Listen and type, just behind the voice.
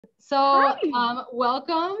So Hi.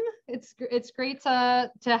 welcome. It's great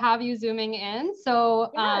to have you zooming in.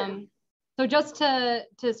 So so just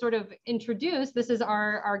to sort of introduce, this is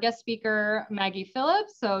our guest speaker, Maggie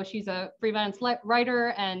Phillips. So she's a freelance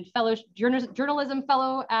writer and journalism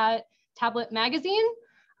fellow at Tablet Magazine.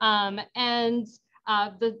 I'm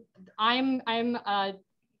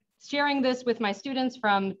sharing this with my students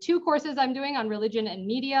from 2 courses I'm doing on religion and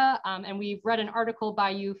media. And we've read an article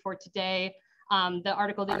by you for today, the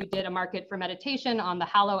article that you did, A Market for Meditation, on the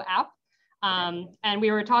Hallow app. And we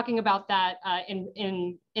were talking about that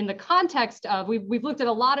in the context of, we've looked at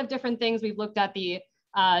a lot of different things. We've looked at the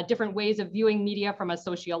different ways of viewing media from a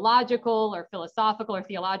sociological or philosophical or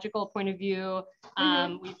theological point of view.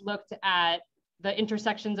 We've looked at the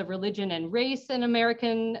intersections of religion and race in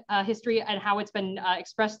American history and how it's been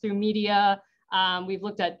expressed through media. We've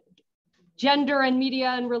looked at gender and media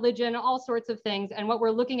and religion, all sorts of things. And what we're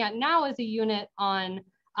looking at now is a unit on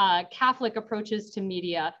Catholic approaches to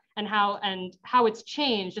media and how it's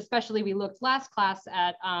changed. Especially, we looked last class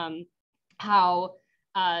at how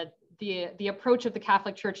the approach of the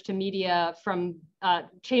Catholic Church to media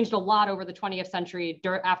changed a lot over the 20th century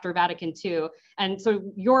after Vatican II. And so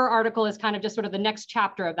your article is kind of just sort of the next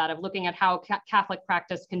chapter of that, of looking at how Catholic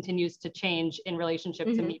practice continues to change in relationship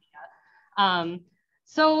to media.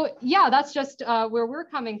 So yeah, that's just where we're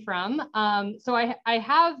coming from. So I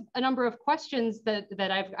have a number of questions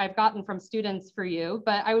that I've gotten from students for you,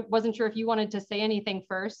 but I wasn't sure if you wanted to say anything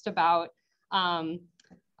first about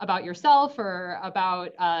yourself or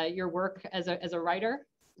about your work as a writer.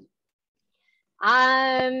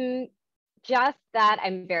 Just that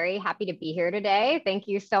I'm very happy to be here today. Thank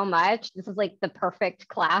you so much. This is like the perfect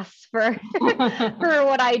class for for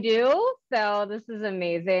what I do. So this is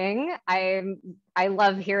amazing. I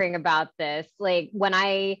love hearing about this. Like, when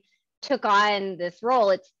I took on this role,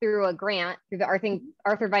 it's through a grant through the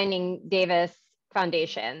Arthur Vining Davis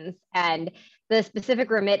Foundations, and the specific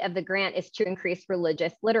remit of the grant is to increase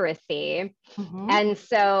religious literacy. And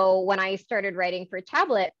so when I started writing for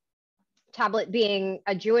Tablet being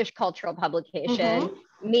a Jewish cultural publication,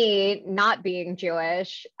 me not being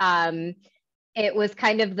Jewish, it was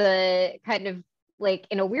kind of like,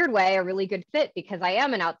 in a weird way, a really good fit, because I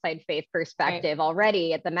am an outside faith perspective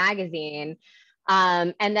already at the magazine.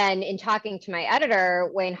 And then in talking to my editor,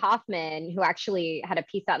 Wayne Hoffman, who actually had a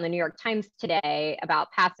piece out in the New York Times today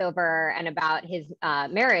about Passover and about his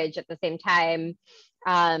marriage at the same time,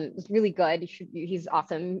 it was really good. He's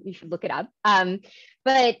awesome. You should look it up.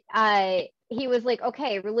 But he was like,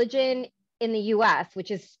 okay, religion in the US, which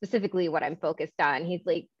is specifically what I'm focused on. He's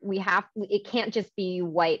like, it can't just be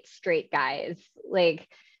white, straight guys, like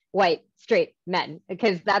white, straight men,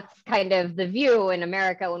 because that's kind of the view in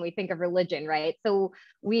America when we think of religion, right? So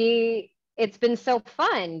it's been so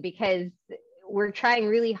fun because we're trying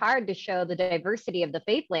really hard to show the diversity of the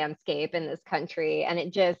faith landscape in this country. And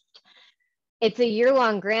it's a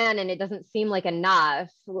year-long grant, and it doesn't seem like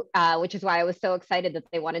enough, which is why I was so excited that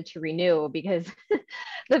they wanted to renew, because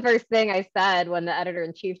the first thing I said when the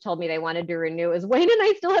editor-in-chief told me they wanted to renew is, Wayne and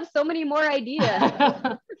I still have so many more ideas.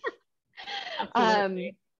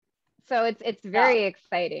 So it's very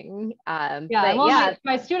exciting.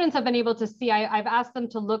 My students have been able to see, I've asked them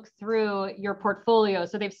to look through your portfolio.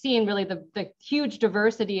 So they've seen really the huge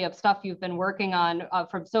diversity of stuff you've been working on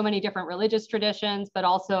from so many different religious traditions, but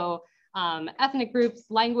also ethnic groups,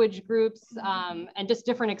 language groups, and just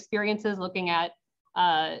different experiences looking at,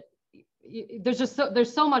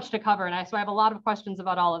 there's so much to cover. And so I have a lot of questions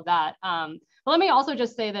about all of that. But let me also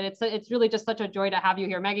just say that it's really just such a joy to have you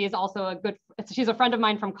here. Maggie is also she's a friend of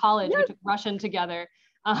mine from college. We took Russian together.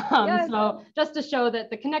 So just to show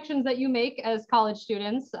that the connections that you make as college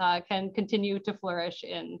students can continue to flourish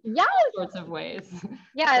in all sorts of ways.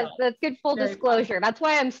 Yes, that's good full disclosure. Fun. That's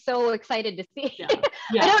why I'm so excited to see.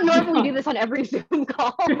 I don't normally do this on every Zoom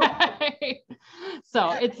call.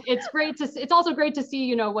 So it's also great to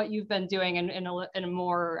see, what you've been doing in a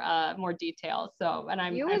more detail. So, and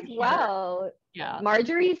I'm as well. Yeah.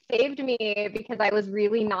 Marjorie saved me because I was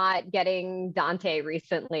really not getting Dante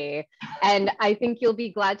recently. And I think you'll be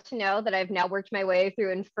glad to know that I've now worked my way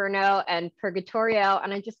through Inferno and Purgatorio,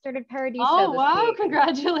 and I just started Paradiso this wow, week.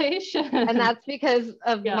 Congratulations. And that's because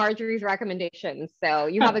of Marjorie's recommendations. So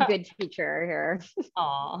you have a good teacher here.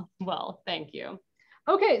 Oh, well, thank you.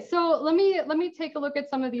 Okay, so let me take a look at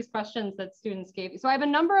some of these questions that students gave. So I have a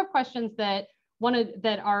number of questions that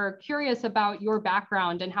are curious about your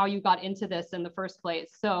background and how you got into this in the first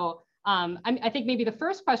place. So I think maybe the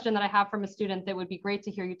first question that I have from a student that would be great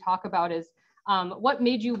to hear you talk about is, what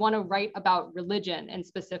made you want to write about religion in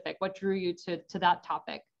specific? What drew you to that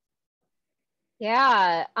topic?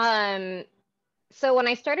 Yeah, So when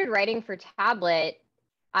I started writing for Tablet,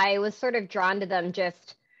 I was sort of drawn to them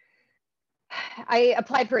I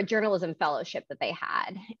applied for a journalism fellowship that they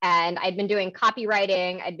had, and I'd been doing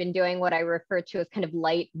copywriting. I'd been doing what I refer to as kind of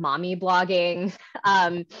light mommy blogging.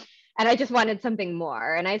 And I just wanted something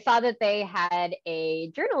more. And I saw that they had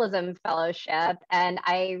a journalism fellowship, and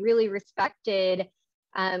I really respected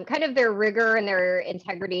kind of their rigor and their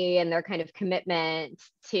integrity and their kind of commitment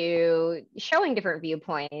to showing different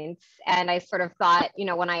viewpoints. And I sort of thought,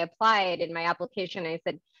 when I applied in my application, I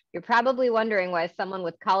said, you're probably wondering why someone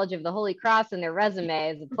with College of the Holy Cross in their resume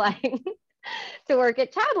is applying to work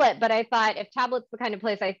at Tablet. But I thought if Tablet's the kind of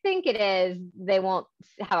place I think it is, they won't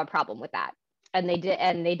have a problem with that. And they did,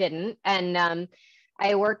 and they didn't. And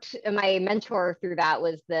my mentor through that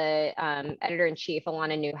was the editor-in-chief,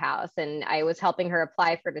 Alana Newhouse. And I was helping her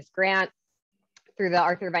apply for this grant through the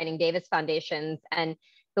Arthur Vining Davis Foundations. And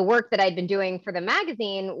the work that I'd been doing for the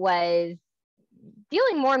magazine was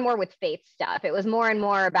dealing more and more with faith stuff. It was more and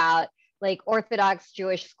more about like Orthodox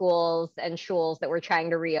Jewish schools and shuls that were trying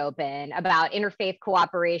to reopen, about interfaith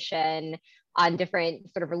cooperation on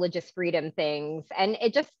different sort of religious freedom things. And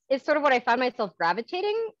it just is sort of what I found myself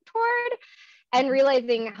gravitating toward, and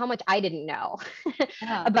realizing how much I didn't know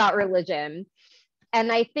about religion.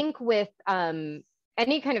 And I think with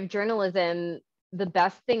any kind of journalism, the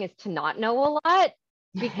best thing is to not know a lot,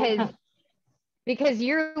 because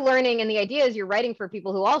you're learning, and the idea is you're writing for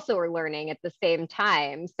people who also are learning at the same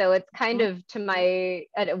time. So it's kind of a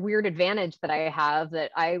weird advantage that I have,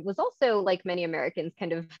 that I was also, like many Americans,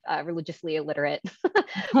 kind of religiously illiterate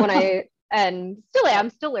and still am,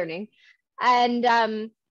 still learning.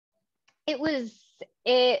 And it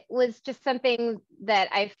was just something that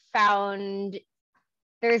I found.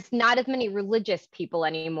 There's not as many religious people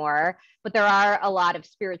anymore, but there are a lot of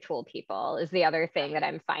spiritual people, is the other thing that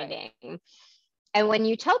I'm finding. And when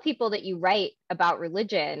you tell people that you write about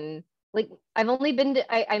religion, like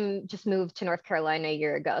I'm just moved to North Carolina a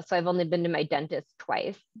year ago, so I've only been to my dentist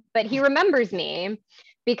twice, but he remembers me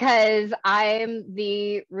because I'm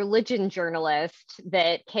the religion journalist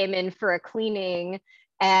that came in for a cleaning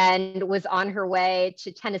and was on her way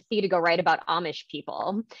to Tennessee to go write about Amish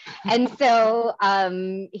people. And so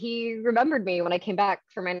he remembered me when I came back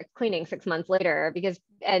for my cleaning 6 months later,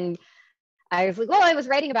 and I was like, well, I was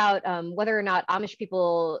writing about whether or not Amish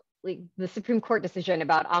people, like the Supreme Court decision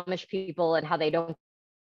about Amish people and how they don't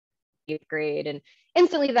eighth grade. And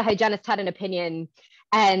instantly the hygienist had an opinion.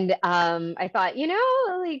 And I thought,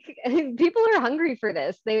 like people are hungry for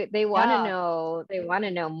this. They want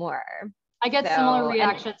to know, more. I get similar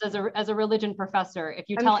reactions as a religion professor. If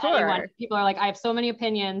you tell anyone, people are like, I have so many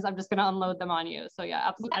opinions, I'm just going to unload them on you. So yeah,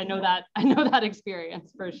 absolutely. I know that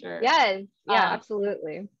experience for sure. Yes. Yeah,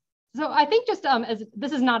 absolutely. So I think just as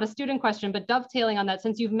this is not a student question, but dovetailing on that,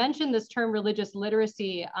 since you've mentioned this term religious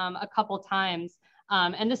literacy a couple times,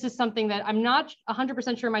 and this is something that I'm not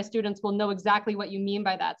 100% sure my students will know exactly what you mean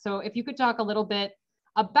by that. So if you could talk a little bit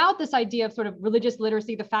about this idea of sort of religious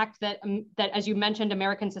literacy, the fact that, as you mentioned,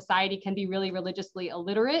 American society can be really religiously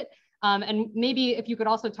illiterate. And maybe if you could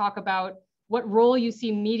also talk about what role you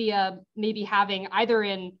see media maybe having either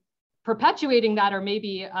in perpetuating that, or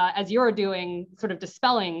maybe as you're doing, sort of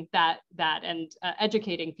dispelling that and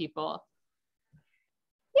educating people.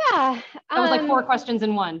 Yeah. That was like 4 questions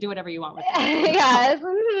in one. Do whatever you want with it. Yeah.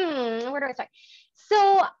 Where do I start?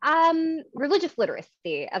 So religious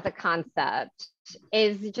literacy as a concept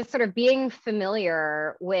is just sort of being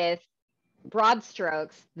familiar with broad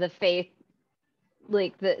strokes, the faith,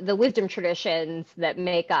 like the wisdom traditions that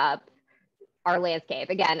make up our landscape.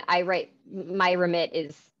 Again, my remit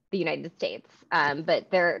is the United States,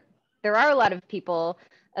 but there are a lot of people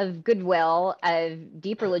of goodwill, of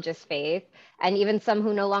deep religious faith, and even some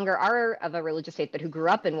who no longer are of a religious faith, but who grew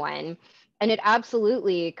up in one. And it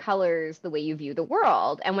absolutely colors the way you view the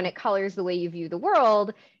world. And when it colors the way you view the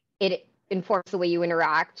world, it informs the way you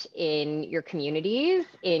interact in your communities,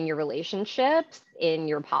 in your relationships, in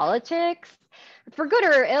your politics, for good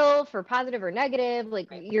or ill, for positive or negative. Like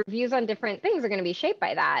your views on different things are going to be shaped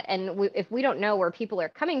by that. And if we don't know where people are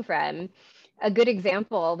coming from, a good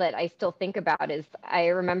example that I still think about is I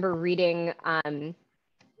remember reading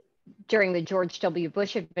during the George W.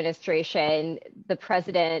 Bush administration, the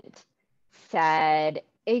president said,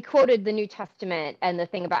 he quoted the New Testament and the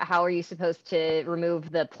thing about how are you supposed to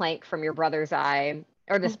remove the plank from your brother's eye,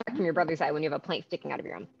 or the speck from your brother's eye when you have a plank sticking out of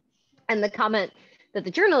your own. And the comment that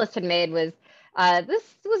the journalist had made was, this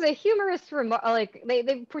was a humorous remark, like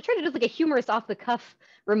they portrayed it as like a humorous off the cuff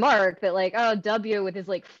remark that like, oh, W with his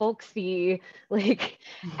like folksy like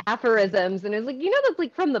aphorisms. And it was like, that's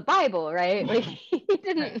like from the Bible, right? Like he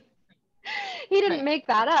didn't He didn't Right. make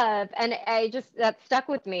that up. And that stuck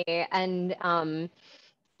with me. And,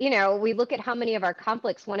 we look at how many of our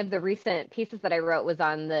conflicts, one of the recent pieces that I wrote was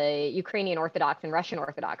on the Ukrainian Orthodox and Russian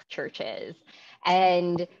Orthodox churches.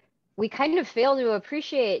 And we kind of fail to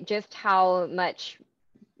appreciate just how much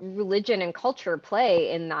religion and culture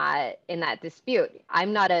play in that dispute.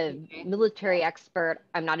 I'm not a military expert,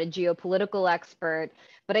 I'm not a geopolitical expert,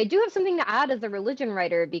 but I do have something to add as a religion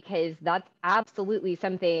writer, because that's absolutely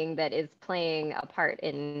something that is playing a part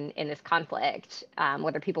in this conflict,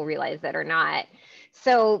 whether people realize it or not.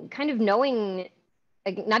 So kind of knowing,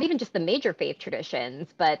 like, not even just the major faith traditions,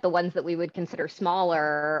 but the ones that we would consider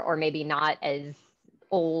smaller or maybe not as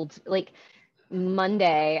old. Like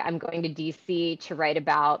Monday, I'm going to DC to write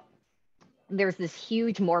about, there's this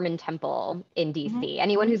huge Mormon temple in DC. Mm-hmm.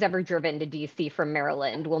 Anyone who's ever driven to DC from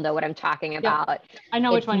Maryland will know what I'm talking about. Yeah. I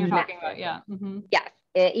know It's which one you're massive. talking about. Yeah. Mm-hmm. Yes.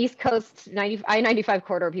 East Coast I-95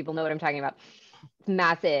 corridor people know what I'm talking about. It's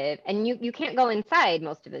massive. And you can't go inside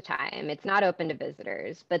most of the time. It's not open to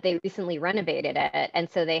visitors, but they recently renovated it. And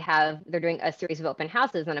so they're doing a series of open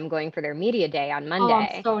houses, and I'm going for their media day on Monday.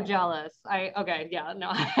 Oh, I'm so jealous. Okay, yeah,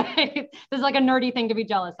 no. This is like a nerdy thing to be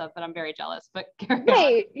jealous of, but I'm very jealous. But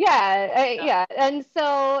right, yeah. And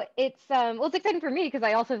so it's it's exciting for me because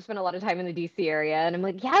I also have spent a lot of time in the DC area, and I'm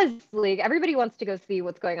like, yes, like everybody wants to go see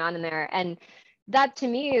what's going on in there. And that to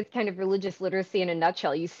me is kind of religious literacy in a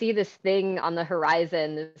nutshell. You see this thing on the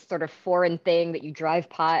horizon, this sort of foreign thing that you drive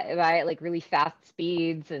by at like really fast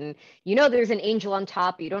speeds, and there's an angel on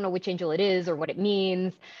top, but you don't know which angel it is or what it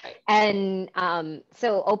means. Right. And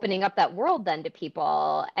so opening up that world then to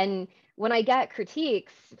people. And when I get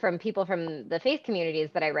critiques from people from the faith communities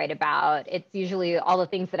that I write about, it's usually all the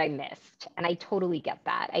things that I missed. And I totally get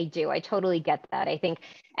that. I do. I totally get that. I think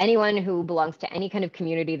anyone who belongs to any kind of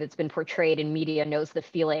community that's been portrayed in media knows the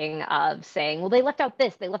feeling of saying, well, they left out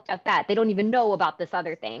this, they left out that, they don't even know about this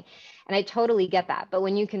other thing. And I totally get that. But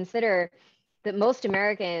when you consider that most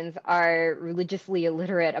Americans are religiously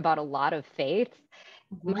illiterate about a lot of faiths,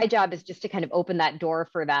 my job is just to kind of open that door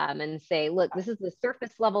for them and say, look, this is the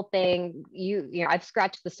surface level thing. I've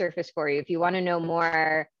scratched the surface for you. If you want to know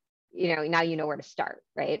more, now you know where to start,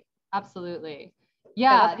 right? Absolutely.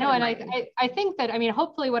 Yeah, no, and I think that, I mean,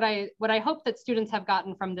 hopefully what I hope that students have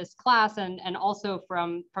gotten from this class and also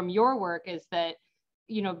from your work is that,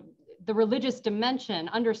 the religious dimension,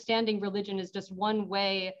 understanding religion is just one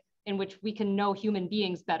way in which we can know human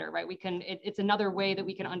beings better, right? It's another way that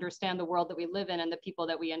we can understand the world that we live in and the people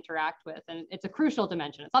that we interact with. And it's a crucial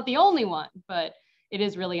dimension. It's not the only one, but it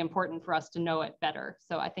is really important for us to know it better.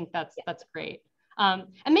 So I think that's great. And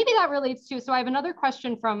maybe that relates to, so I have another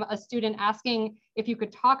question from a student asking if you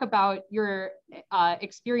could talk about your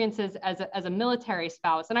experiences as a military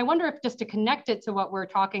spouse. And I wonder if, just to connect it to what we're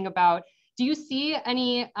talking about, do you see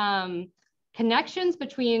any connections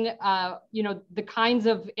between, the kinds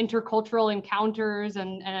of intercultural encounters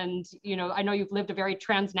and, I know you've lived a very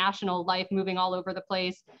transnational life moving all over the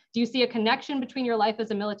place. Do you see a connection between your life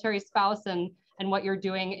as a military spouse and what you're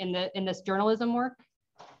doing in this journalism work?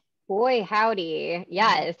 Boy, howdy.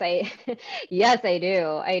 Yes, yes, I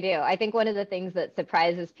do. I think one of the things that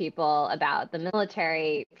surprises people about the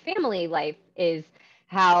military family life is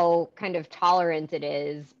how kind of tolerant it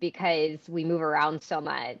is, because we move around so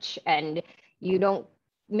much, and you don't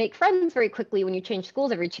make friends very quickly when you change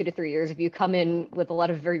schools every 2 to 3 years if you come in with a lot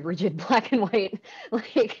of very rigid black and white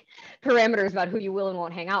like parameters about who you will and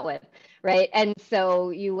won't hang out with, right? And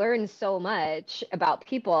so you learn so much about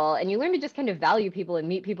people, and you learn to just kind of value people and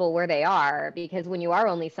meet people where they are, because when you are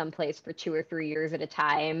only someplace for 2 or 3 years at a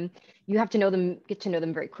time, you have to get to know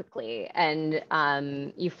them very quickly, and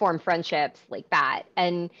you form friendships like that.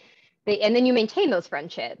 And then you maintain those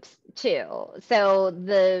friendships too. So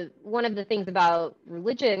one of the things about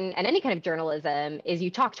religion and any kind of journalism is you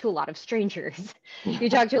talk to a lot of strangers. You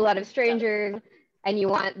talk to a lot of strangers, and you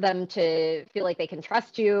want them to feel like they can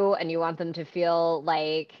trust you, and you want them to feel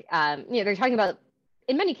like they're talking about,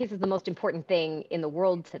 in many cases, the most important thing in the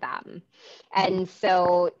world to them. And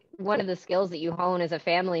so one of the skills that you hone as a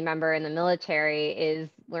family member in the military is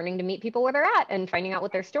learning to meet people where they're at and finding out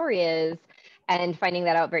what their story is, and finding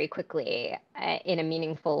that out very quickly in a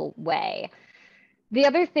meaningful way. The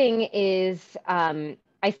other thing is I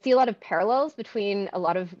see a lot of parallels between a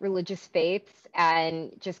lot of religious faiths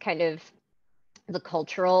and just kind of the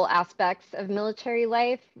cultural aspects of military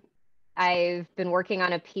life. I've been working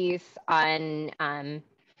on a piece on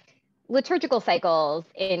liturgical cycles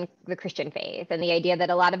in the Christian faith, and the idea that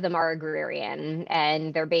a lot of them are agrarian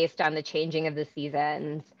and they're based on the changing of the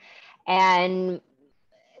seasons. And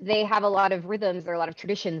they have a lot of rhythms, there are a lot of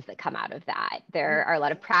traditions that come out of that. There are a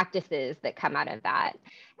lot of practices that come out of that.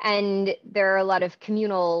 And there are a lot of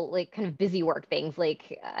communal, like kind of busy work things.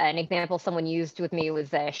 Like an example someone used with me was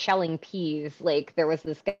shelling peas. Like there was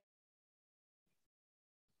this guy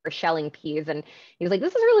for shelling peas, and he was like,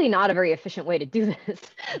 this is really not a very efficient way to do this.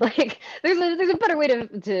 Like there's a better way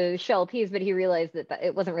to shell peas, but he realized that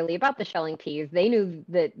it wasn't really about the shelling peas. They knew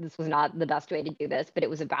that this was not the best way to do this, but it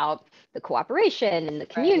was about the cooperation and the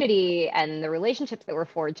community and the relationships that were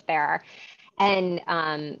forged there. And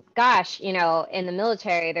gosh, you know, in the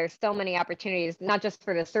military, there's so many opportunities, not just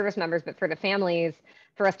for the service members, but for the families,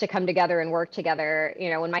 for us to come together and work together. You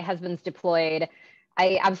know, when my husband's deployed,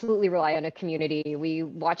 I absolutely rely on a community. We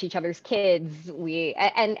watch each other's kids.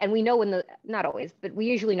 And we know when not always, but we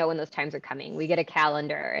usually know when those times are coming. We get a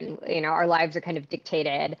calendar, and, you know, our lives are kind of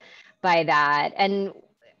dictated by that. And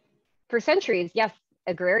for centuries, yes,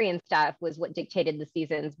 agrarian stuff was what dictated the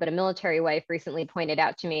seasons, but a military wife recently pointed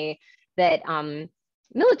out to me that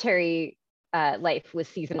military life was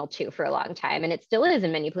seasonal too for a long time, and it still is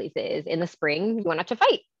in many places. In the spring, you went out to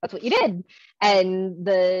fight. That's what you did. And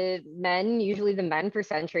the men, usually the men for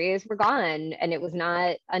centuries, were gone, and it was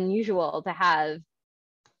not unusual to have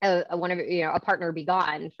a partner be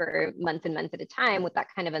gone for months and months at a time with that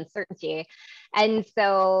kind of uncertainty. And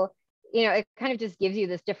so, you know, it kind of just gives you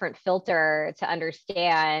this different filter to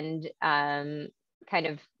understand kind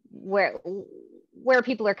of where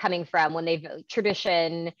people are coming from when they've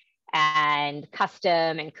tradition and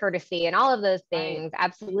custom and courtesy and all of those things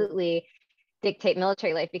absolutely dictate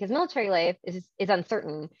military life, because military life is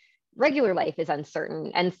uncertain. Regular life is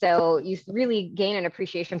uncertain. And so you really gain an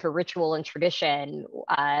appreciation for ritual and tradition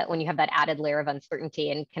when you have that added layer of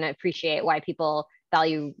uncertainty, and can appreciate why people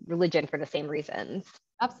value religion for the same reasons.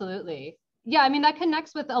 Absolutely. Yeah, I mean, that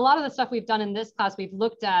connects with a lot of the stuff we've done in this class. We've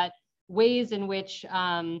looked at ways in which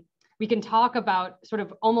we can talk about sort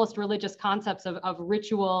of almost religious concepts of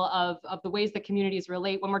ritual, of the ways that communities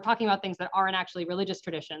relate when we're talking about things that aren't actually religious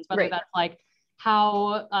traditions, whether that's like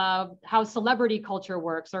how celebrity culture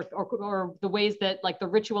works, or the ways that, like, the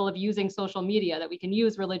ritual of using social media, that we can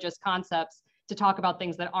use religious concepts to talk about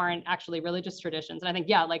things that aren't actually religious traditions. And I think,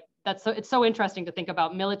 yeah, like it's so interesting to think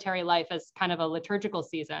about military life as kind of a liturgical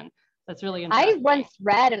season. That's really interesting. I once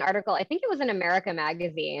read an article, I think it was in America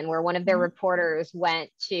magazine, where one of their reporters went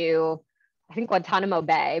to, I think, Guantanamo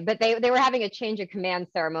Bay, but they were having a change of command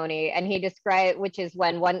ceremony, and he described, which is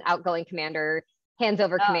when one outgoing commander hands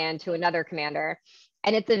over command to another commander.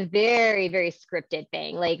 And it's a very, very scripted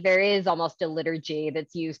thing. Like there is almost a liturgy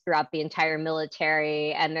that's used throughout the entire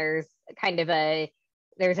military. And there's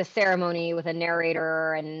there's a ceremony with a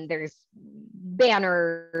narrator, and there's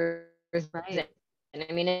banners. Right. And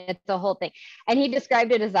I mean, it's the whole thing. And he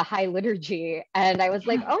described it as a high liturgy. And I was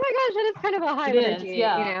like, oh my gosh, that is kind of a high liturgy.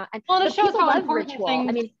 Yeah. You know? And, well, it shows how important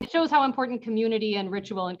it shows how important community and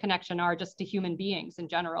ritual and connection are just to human beings in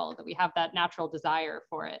general, that we have that natural desire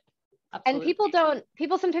for it. Absolutely. And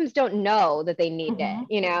people sometimes don't know that they need it,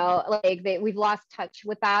 you know, like we've lost touch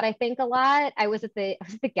with that, I think, a lot. I was at the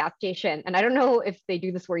gas station, and I don't know if they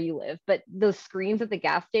do this where you live, but those screens at the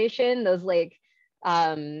gas station, those like,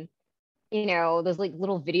 you know, those like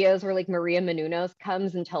little videos where like Maria Menounos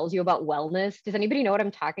comes and tells you about wellness. Does anybody know what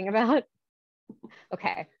I'm talking about?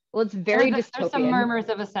 Okay. Well, it's very dystopian. There's some murmurs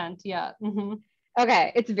of assent. Yeah.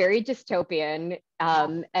 Okay. It's very dystopian.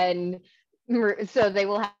 And so they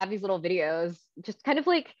will have these little videos just kind of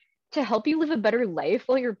like to help you live a better life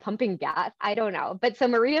while you're pumping gas. I don't know. But so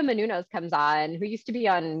Maria Menounos comes on, who used to be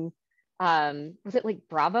on, was it like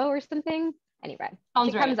Bravo or something? Anyway,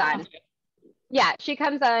 she comes on. Yeah, she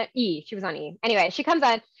comes on E. She was on E. Anyway, she comes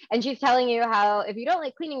on and she's telling you how if you don't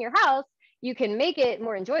like cleaning your house, you can make it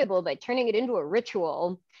more enjoyable by turning it into a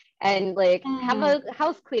ritual, and like have a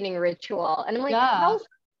house cleaning ritual. And I'm like, house.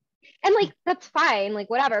 And like, that's fine, like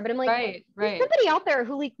whatever. But I'm like, there's somebody out there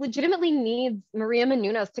who like legitimately needs Maria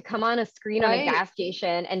Menounos to come on a screen on a gas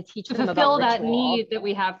station and teach them about ritual. Fulfill that need that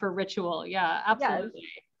we have for ritual. Yeah, absolutely.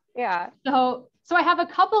 Yes. Yeah. So I have a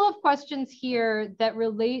couple of questions here that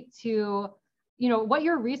relate to, you know, what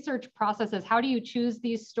your research process is. How do you choose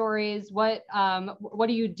these stories? What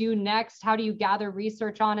do you do next? How do you gather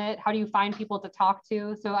research on it? How do you find people to talk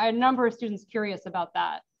to? So I have a number of students curious about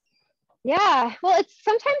that. Yeah, well,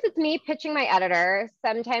 sometimes it's me pitching my editor.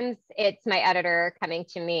 Sometimes it's my editor coming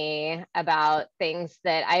to me about things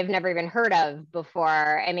that I've never even heard of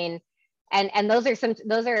before. I mean, and those are sometimes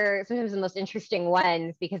the most interesting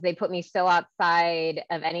ones, because they put me so outside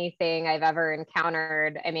of anything I've ever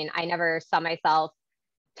encountered. I mean, I never saw myself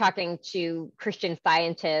talking to Christian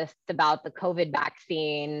scientists about the COVID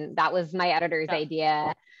vaccine. That was my editor's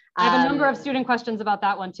idea. I have a number of student questions about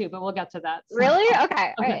that one too, but we'll get to that. So. Really?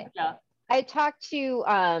 Okay. Okay. Yeah. I talked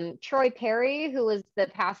to Troy Perry, who was the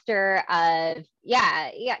pastor of, yeah.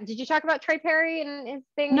 Did you talk about Troy Perry and his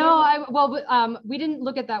thing? No, we didn't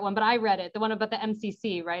look at that one, but I read it. The one about the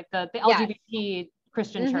MCC, right? The LGBT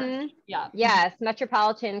Christian church. Yeah. Yes,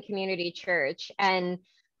 Metropolitan Community Church. And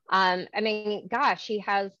I mean, gosh, he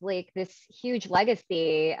has like this huge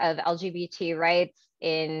legacy of LGBT rights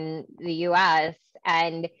in the US.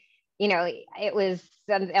 And you know, it was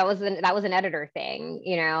that was an editor thing,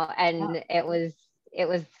 you know, and it was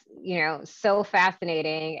you know, so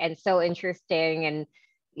fascinating and so interesting, and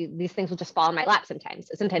these things will just fall in my lap sometimes.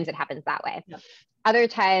 Sometimes it happens that way. Yeah. Other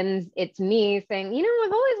times it's me saying, you know,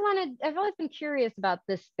 I've always been curious about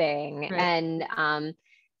this thing. Right. And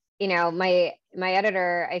you know, my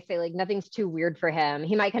editor, I say like nothing's too weird for him.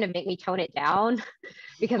 He might kind of make me tone it down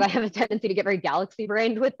because I have a tendency to get very galaxy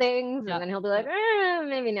brained with things. Yeah. And then he'll be like,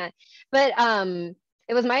 maybe not. But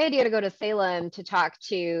it was my idea to go to Salem to talk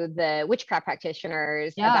to the witchcraft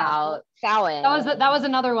practitioners about Samhain. That was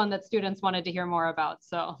another one that students wanted to hear more about.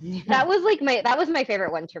 So that was my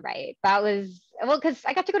favorite one to write. That was, well, because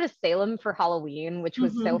I got to go to Salem for Halloween, which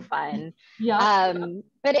was so fun. Yeah.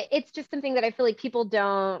 But it's just something that I feel like people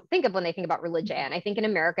don't think of when they think about religion. I think in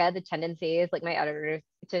America, the tendency is, like my editor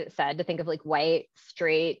said, to think of like white,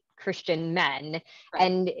 straight Christian men. Right.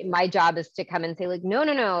 And my job is to come and say like,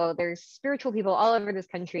 no, there's spiritual people all over this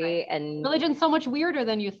country. Right. And religion's so much weirder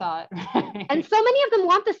than you thought. And so many of them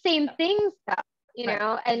want the same things, you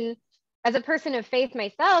know, and as a person of faith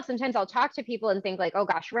myself, sometimes I'll talk to people and think like, oh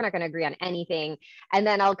gosh, we're not going to agree on anything. And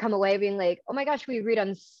then I'll come away being like, oh my gosh, we agreed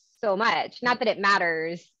on so much. Not that it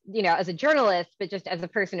matters, you know, as a journalist, but just as a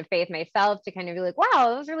person of faith myself, to kind of be like,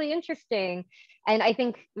 wow, that was really interesting. And I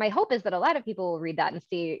think my hope is that a lot of people will read that and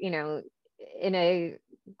see, you know, in a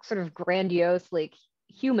sort of grandiose, like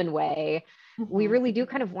human way, we really do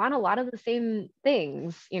kind of want a lot of the same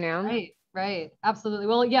things, you know? Right. Absolutely.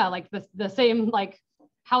 Well, yeah, like the same, like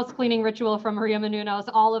house cleaning ritual from Maria Menounos,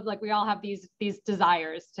 all of like, we all have these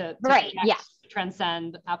desires to right. Connect, to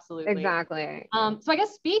transcend. Absolutely. Exactly. So I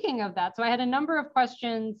guess speaking of that, so I had a number of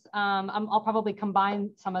questions. I'll probably combine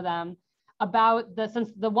some of them about since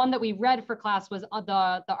the one that we read for class was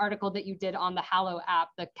the article that you did on the Hallow app,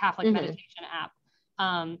 the Catholic meditation app.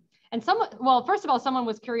 And first of all, someone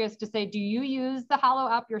was curious to say, do you use the Hallow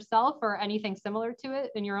app yourself or anything similar to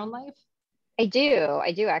it in your own life? I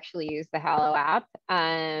do actually use the Hallow app.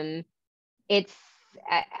 I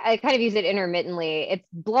kind of use it intermittently. It's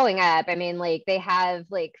blowing up. I mean, like they have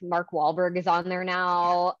like Mark Wahlberg is on there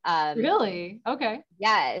now. Really? Okay.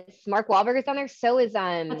 Yes, Mark Wahlberg is on there. So is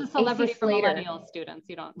That's a celebrity for millennial students.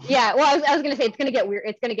 You don't. Yeah. Well, I was gonna say it's gonna get weird.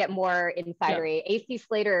 It's gonna get more insidery. Yeah. AC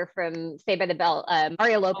Slater from Saved by the Bell.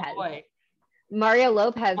 Mario Lopez. Oh boy. Mario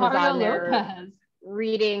Lopez is on there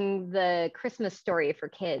reading the Christmas story for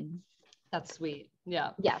kids. That's sweet.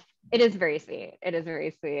 Yeah. Yes, it is very sweet. It is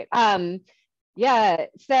very sweet. Yeah.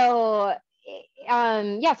 So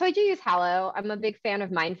I do use Hallow. I'm a big fan of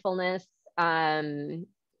mindfulness,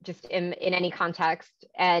 just in any context.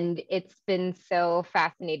 And it's been so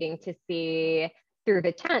fascinating to see through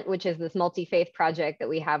the tent, which is this multi-faith project that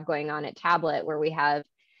we have going on at Tablet, where we have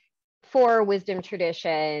 4 wisdom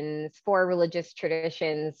traditions, 4 religious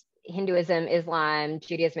traditions, Hinduism, Islam,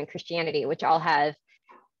 Judaism, and Christianity, which all have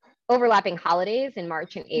overlapping holidays in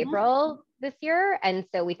March and April this year. And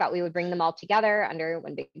so we thought we would bring them all together under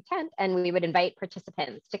one big tent, and we would invite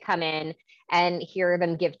participants to come in and hear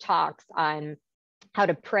them give talks on how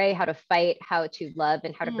to pray, how to fight, how to love,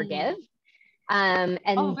 and how to forgive. And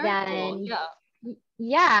then, cool.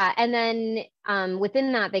 Yeah. And then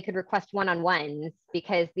within that, they could request one-on-ones,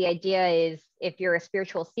 because the idea is if you're a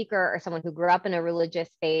spiritual seeker or someone who grew up in a religious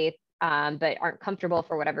faith, but aren't comfortable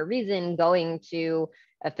for whatever reason going to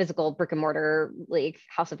a physical brick and mortar like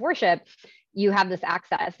house of worship, you have this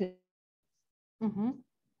access. And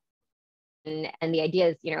the idea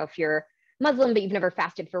is, you know, if you're Muslim but you've never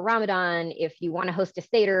fasted for Ramadan, if you want to host a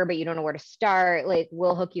Seder but you don't know where to start, like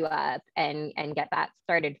we'll hook you up and get that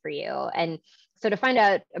started for you. And so to find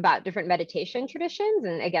out about different meditation traditions,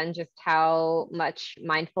 and again, just how much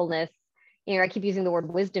mindfulness, you know, I keep using the word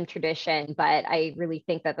wisdom tradition, but I really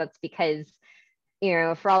think that that's because, you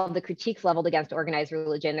know, for all of the critiques leveled against organized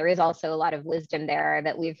religion, there is also a lot of wisdom there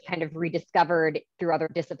that we've kind of rediscovered through other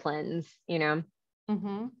disciplines, you know?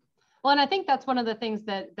 Well, and I think that's one of the things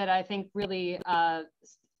that I think really I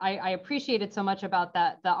appreciated so much about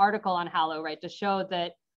the article on Hallow, right? To show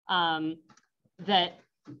that that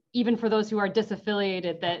even for those who are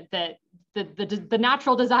disaffiliated, that the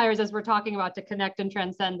natural desires, as we're talking about, to connect and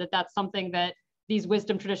transcend, that's something that these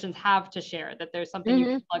wisdom traditions have to share, that there's something you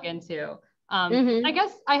can plug into. I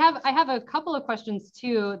guess I have a couple of questions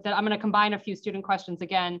too, that I'm going to combine a few student questions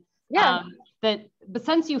again. Yeah. But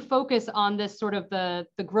since you focus on this sort of the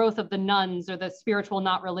growth of the nones, or the spiritual,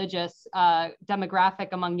 not religious demographic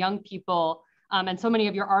among young people, and so many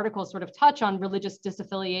of your articles sort of touch on religious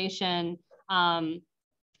disaffiliation,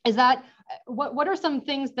 is that what are some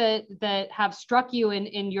things that have struck you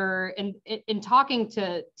in talking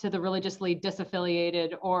to the religiously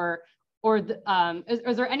disaffiliated, or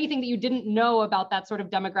is there anything that you didn't know about that sort of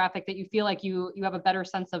demographic that you feel like you have a better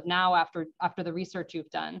sense of now after the research you've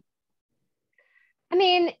done? I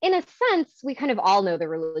mean, in a sense, we kind of all know the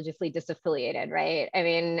religiously disaffiliated, right? I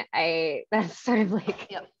mean, that's sort of like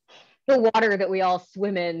the water that we all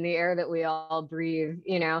swim in, the air that we all breathe,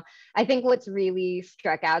 you know? I think what's really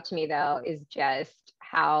struck out to me, though, is just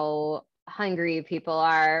how hungry people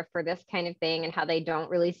are for this kind of thing, and how they don't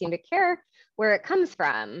really seem to care where it comes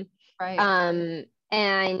from. Right.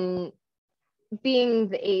 And being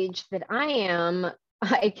the age that I am,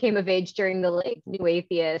 I came of age during the like new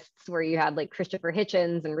atheists, where you had like Christopher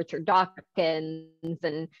Hitchens and Richard Dawkins,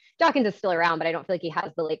 and Dawkins is still around, but I don't feel like he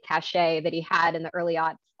has the like cachet that he had in the early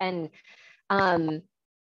aughts. And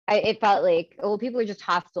it felt like, oh, people are just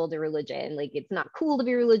hostile to religion. Like, it's not cool to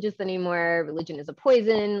be religious anymore. Religion is a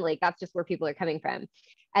poison. Like, that's just where people are coming from.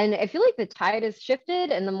 And I feel like the tide has shifted,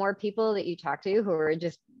 and the more people that you talk to who are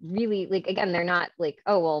just really like, again, they're not like,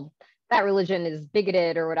 oh, well, that religion is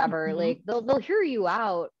bigoted or whatever. Like, they'll hear you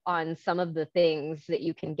out on some of the things that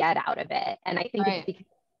you can get out of it. And I think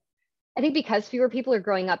it's because fewer people are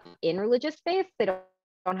growing up in religious faith, they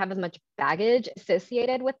don't have as much baggage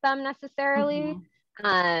associated with them necessarily.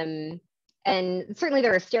 And certainly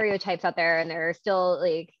there are stereotypes out there, and there are still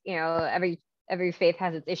like, you know, every faith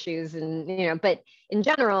has its issues, and, you know, but in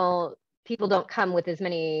general, people don't come with as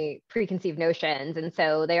many preconceived notions. And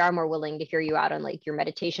so they are more willing to hear you out on like your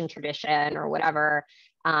meditation tradition or whatever.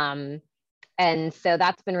 And so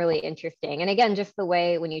that's been really interesting. And again, just the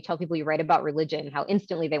way when you tell people you write about religion, how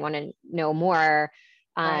instantly they want to know more.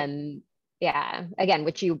 Yeah, again,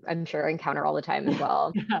 which you, I'm sure, encounter all the time as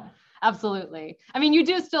well. Yeah, absolutely. I mean, you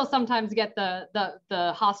do still sometimes get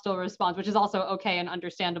the hostile response, which is also okay and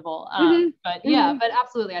understandable. But yeah, but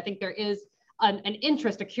absolutely, I think there is an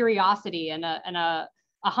interest, a curiosity, and a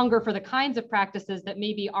hunger for the kinds of practices that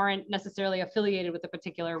maybe aren't necessarily affiliated with a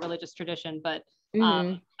particular religious tradition, but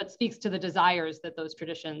speaks to the desires that those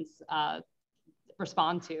traditions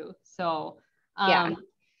respond to. So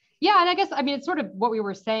yeah, and I guess, I mean, it's sort of what we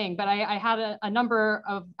were saying, but I had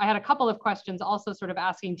a couple of questions also sort of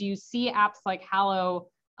asking, do you see apps like Hallow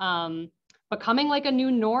becoming like a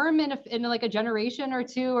new norm in like a generation or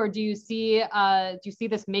two, or do you see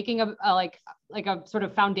this making a like a sort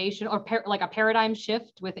of foundation or like a paradigm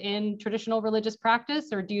shift within traditional religious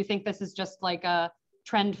practice, or do you think this is just like a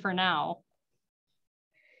trend for now?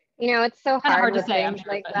 You know, it's so hard to say, things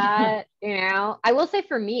like that. You know, I will say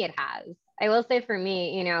for me, it has. I will say for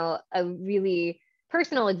me, you know, a really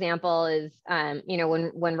personal example is, you know,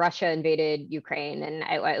 when Russia invaded Ukraine, and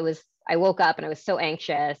I woke up and I was so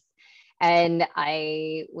anxious, and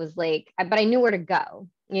I was like, but I knew where to go,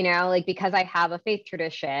 you know, like, because I have a faith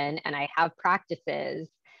tradition and I have practices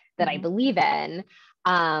that I believe in.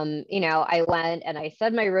 You know, I went and I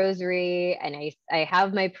said my rosary, and I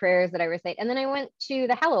have my prayers that I recite. And then I went to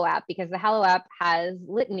the Hallow app, because the Hallow app has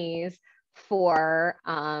litanies for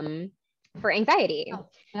anxiety.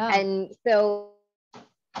 And so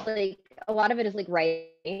like a lot of it is like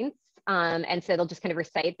writings. And so they'll just kind of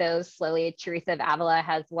recite those slowly. Teresa of Avila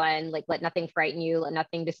has one, like, let nothing frighten you, let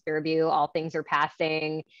nothing disturb you, all things are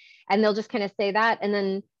passing. And they'll just kind of say that. And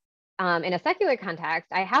then in a secular context,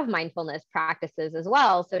 I have mindfulness practices as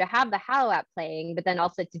well. So to have the Hallow app playing, but then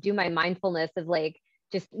also to do my mindfulness of like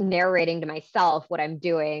just narrating to myself what I'm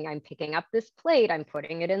doing. I'm picking up this plate, I'm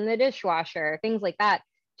putting it in the dishwasher, things like that.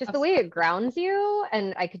 Just the way it grounds you.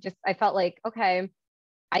 And I felt like, okay,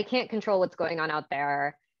 I can't control what's going on out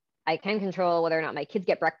there. I can control whether or not my kids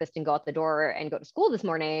get breakfast and go out the door and go to school this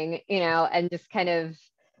morning, you know, and just kind of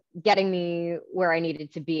getting me where I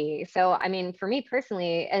needed to be. So, I mean, for me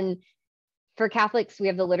personally, and for Catholics, we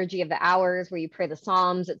have the Liturgy of the Hours, where you pray the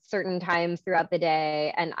Psalms at certain times throughout the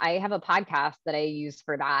day. And I have a podcast that I use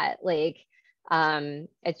for that. Like,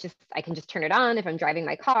 it's just, I can just turn it on if I'm driving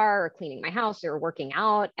my car or cleaning my house or working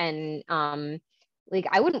out. And like,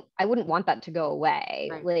 I wouldn't want that to go away.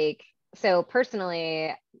 Right. Like, so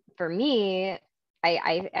personally, for me,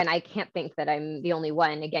 I can't think that I'm the only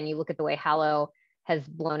one. Again, you look at the way Hallow has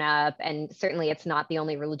blown up, and certainly it's not the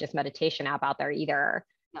only religious meditation app out there either.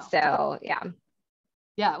 No. So yeah.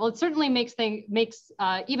 Yeah, well, it certainly makes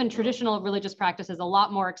even traditional religious practices a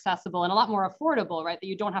lot more accessible and a lot more affordable, right? That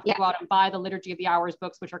you don't have to go out and buy the Liturgy of the Hours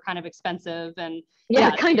books, which are kind of expensive. And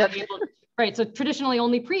kind of. Right. So traditionally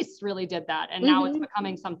only priests really did that. And now it's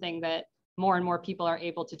becoming something that more and more people are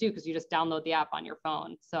able to do because you just download the app on your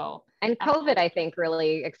phone. So, and COVID, I think,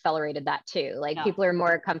 really accelerated that too. Like people are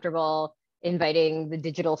more comfortable inviting the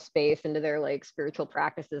digital space into their like spiritual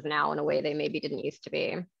practices now in a way they maybe didn't used to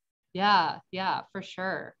be. Yeah, for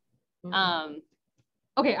sure.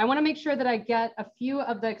 Okay, I want to make sure that I get a few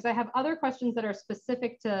of because I have other questions that are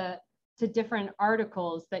specific to different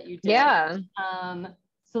articles that you did. Yeah.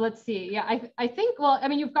 So let's see. Yeah, I think, well, I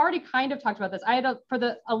mean, you've already kind of talked about this. I had a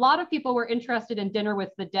lot of people were interested in Dinner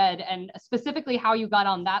with the Dead and specifically how you got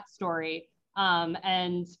on that story. Sort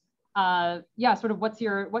of I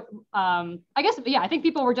guess, I think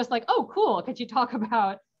people were just like, oh, cool. Could you talk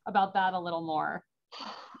about that a little more?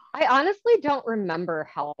 I honestly don't remember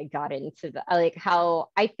how I got into how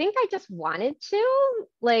I think I just wanted to.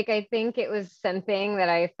 Like, I think it was something that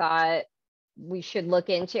I thought we should look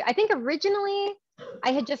into. I think originally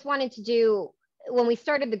I had just wanted to do, when we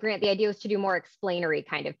started the grant, the idea was to do more explanatory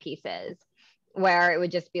kind of pieces where it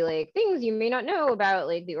would just be like things you may not know about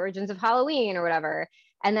like the origins of Halloween or whatever.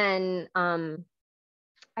 And then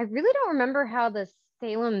I really don't remember how the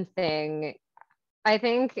Salem thing, I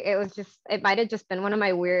think it might have just been one of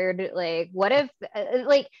my weird, like, what if,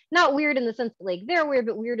 like, not weird in the sense that, like, they're weird,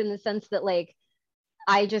 but weird in the sense that, like,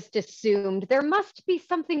 I just assumed there must be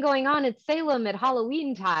something going on at Salem at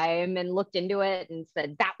Halloween time and looked into it and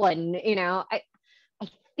said, that one, I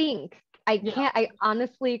think, I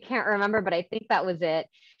honestly can't remember, but I think that was it.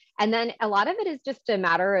 And then a lot of it is just a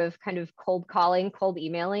matter of kind of cold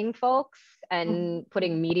emailing folks and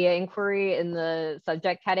putting media inquiry in the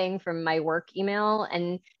subject heading from my work email.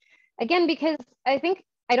 And again, because I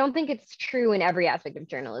don't think it's true in every aspect of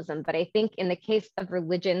journalism, but I think in the case of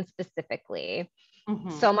religion specifically,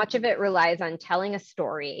 so much of it relies on telling a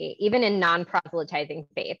story, even in non-proselytizing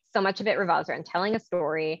faith. So much of it revolves around telling a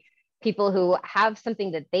story, people who have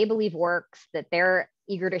something that they believe works, that they're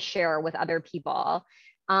eager to share with other people.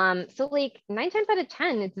 So like 9 times out of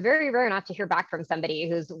 10, it's very rare not to hear back from somebody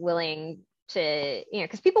who's willing to,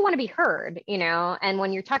 because people want to be heard, and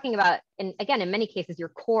when you're talking about, and again, in many cases, your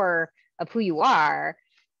core of who you are,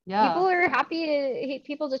 people are happy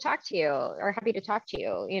to talk to you or happy to talk to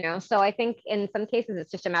you, so I think in some cases,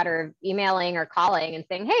 it's just a matter of emailing or calling and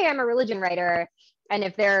saying, hey, I'm a religion writer. And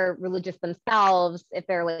if they're religious themselves, if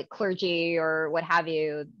they're like clergy or what have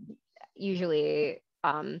you, usually,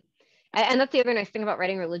 and that's the other nice thing about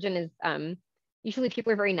writing religion is usually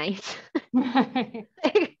people are very nice.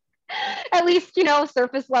 At least,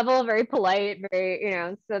 surface level, very polite, very,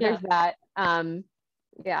 so there's that. No,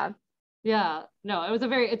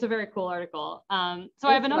 it's a very cool article. So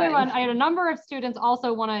I have another one. I had a number of students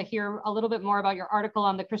also want to hear a little bit more about your article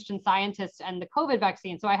on the Christian Scientists and the COVID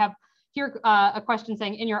vaccine. So I have here a question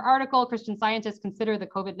saying, in your article, Christian scientists consider the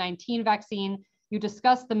COVID-19 vaccine. You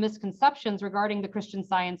discuss the misconceptions regarding the Christian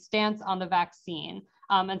Science stance on the vaccine.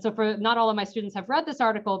 And so for not all of my students have read this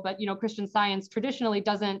article, but Christian Science traditionally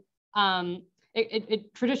doesn't,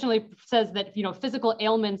 it traditionally says that physical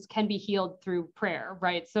ailments can be healed through prayer,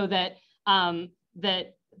 right? So that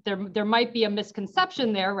that there might be a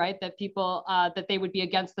misconception there, right? That people that they would be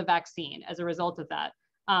against the vaccine as a result of that.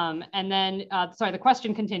 And then, the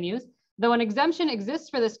question continues. Though an exemption exists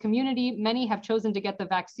for this community, many have chosen to get the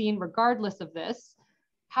vaccine regardless of this.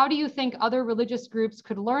 How do you think other religious groups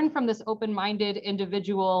could learn from this open-minded,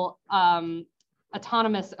 individual,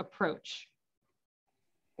 autonomous approach?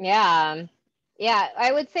 Yeah,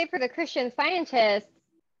 I would say for the Christian Scientists,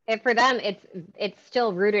 for them, it's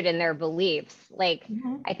still rooted in their beliefs. Like,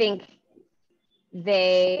 I think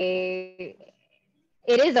it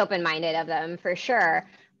is open-minded of them for sure,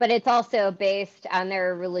 but it's also based on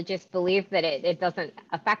their religious belief that it doesn't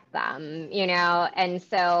affect them, and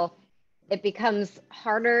so it becomes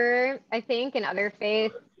harder, I think, in other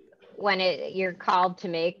faiths when you're called to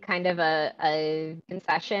make kind of a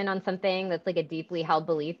concession on something that's like a deeply held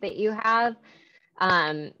belief that you have.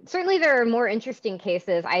 Certainly there are more interesting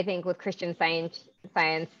cases, I think, with Christian science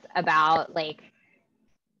about like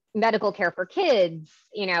medical care for kids,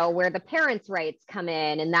 where the parents' rights come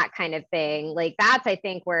in and that kind of thing. Like that's, I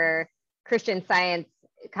think, where Christian Science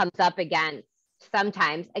comes up against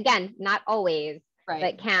sometimes, again, not always,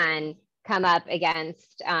 but can come up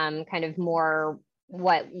against kind of more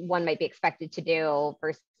what one might be expected to do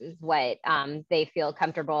versus what they feel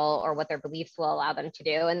comfortable or what their beliefs will allow them to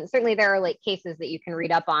do. And certainly there are like cases that you can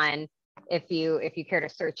read up on if you care to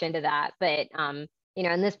search into that. But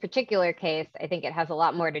in this particular case, I think it has a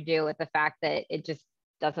lot more to do with the fact that it just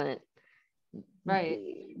doesn't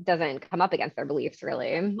come up against their beliefs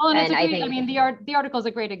really. Well, and I mean, the article is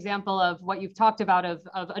a great example of what you've talked about of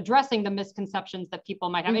addressing the misconceptions that people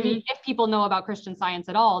might have. I mean, if people know about Christian Science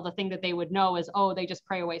at all, the thing that they would know is, oh, they just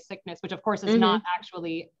pray away sickness, which of course is not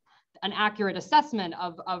actually an accurate assessment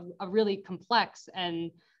of a really complex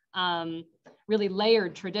and really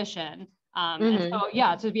layered tradition. And so,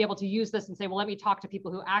 yeah, to be able to use this and say, well, let me talk to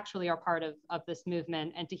people who actually are part of this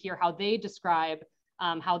movement and to hear how they describe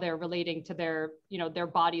how they're relating to their, their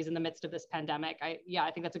bodies in the midst of this pandemic. I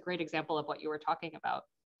think that's a great example of what you were talking about.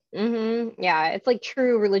 Yeah, it's like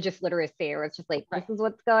true religious literacy, where it's just like, this is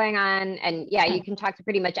what's going on. And yeah, you can talk to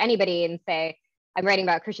pretty much anybody and say, I'm writing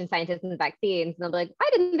about Christian scientists and vaccines. And they'll be like, I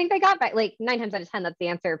didn't think they got back. Like 9 times out of 10, that's the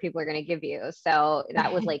answer people are going to give you. So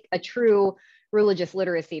that was like a true religious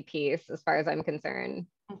literacy piece as far as I'm concerned.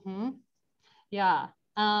 Yeah.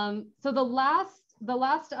 So the last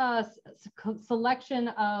selection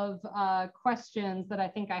of questions that I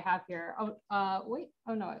think I have here.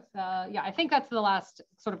 I think that's the last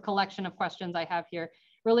sort of collection of questions I have here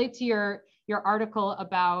relate to your article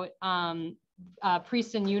about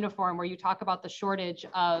priests in uniform, where you talk about the shortage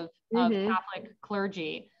of Catholic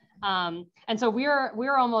clergy. And so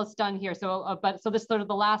we're almost done here. So this is sort of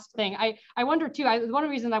the last thing. I wonder too, one of the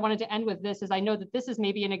reasons I wanted to end with this is I know that this is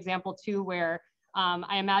maybe an example too, where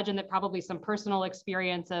I imagine that probably some personal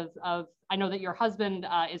experience of I know that your husband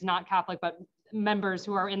is not Catholic, but members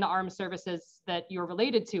who are in the armed services that you're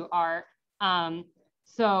related to are.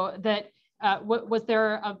 So that was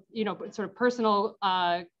there a, sort of personal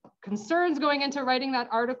concerns going into writing that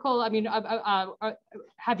article? I mean,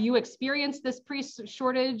 have you experienced this priest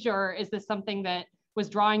shortage, or is this something that was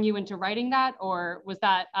drawing you into writing that, or was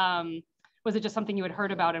that was it just something you had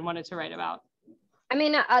heard about and wanted to write about? I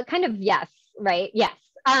mean, kind of yes. Right. Yes.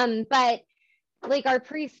 But like our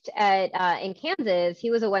priest in Kansas,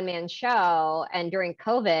 he was a one-man show. And during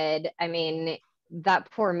COVID, I mean,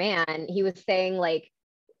 that poor man, he was saying like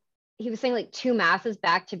 2 masses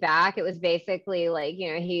back to back. It was basically like,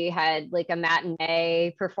 he had like a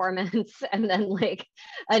matinee performance and then like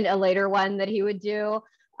a later one that he would do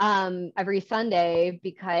every Sunday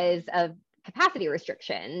because of capacity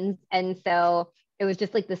restrictions. And so it was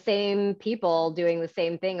just like the same people doing the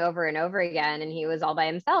same thing over and over again. And he was all by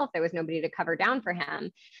himself. There was nobody to cover down for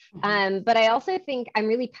him. But I also think I'm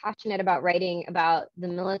really passionate about writing about the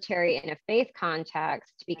military in a faith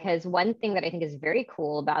context, because one thing that I think is very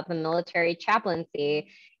cool about the military chaplaincy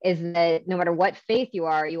is that no matter what faith you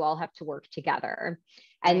are, you all have to work together.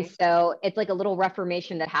 And so it's like a little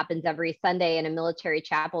reformation that happens every Sunday in a military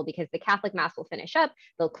chapel, because the Catholic Mass will finish up.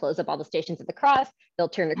 They'll close up all the Stations of the Cross. They'll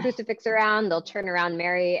turn the crucifix around. They'll turn around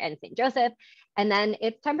Mary and St. Joseph. And then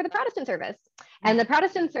it's time for the Protestant service. And the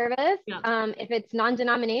Protestant service, if it's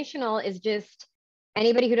non-denominational, is just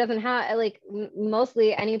anybody who doesn't have, like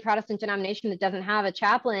mostly any Protestant denomination that doesn't have a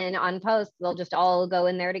chaplain on post, they'll just all go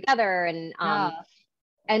in there together.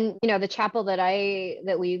 And the chapel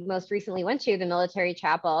that we most recently went to, the military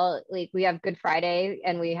chapel, like we have Good Friday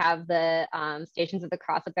and we have the Stations of the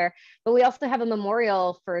Cross up there, but we also have a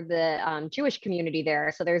memorial for the Jewish community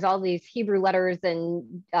there. So there's all these Hebrew letters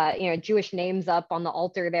and Jewish names up on the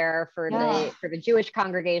altar there for the Jewish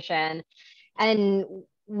congregation. And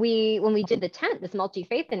when we did the tent, this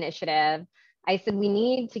multi-faith initiative, I said, we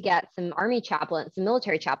need to get some army chaplains, some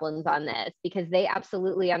military chaplains on this, because they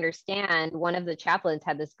absolutely understand. One of the chaplains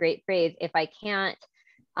had this great phrase, if I can't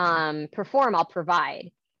perform, I'll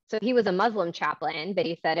provide. So he was a Muslim chaplain, but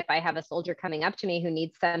he said, if I have a soldier coming up to me who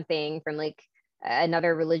needs something from like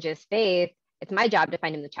another religious faith, it's my job to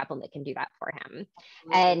find him the chaplain that can do that for him.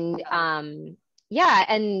 And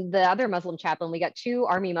and the other Muslim chaplain, we got 2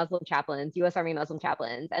 Army Muslim chaplains, US Army Muslim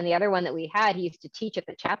chaplains. And the other one that we had, he used to teach at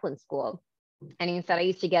the chaplain school. And he said, I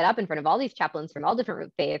used to get up in front of all these chaplains from all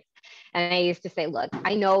different faiths. And I used to say, look,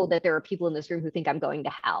 I know that there are people in this room who think I'm going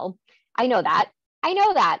to hell. I know that.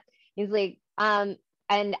 He's like,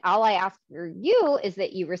 and all I ask for you is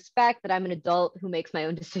that you respect that I'm an adult who makes my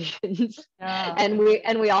own decisions. And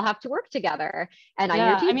we all have to work together. And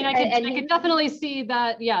I can definitely see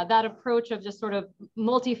that, that approach of just sort of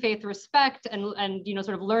multi-faith respect and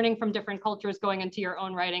sort of learning from different cultures going into your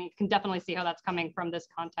own writing. Can definitely see how that's coming from this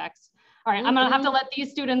context. All right, I'm gonna have to let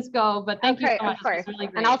these students go, but thank you so much. Of course. Really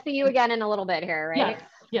great. And I'll see you again in a little bit here, right?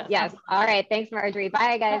 Yes. All right, thanks, Marjorie.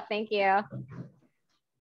 Bye, guys. Thank you.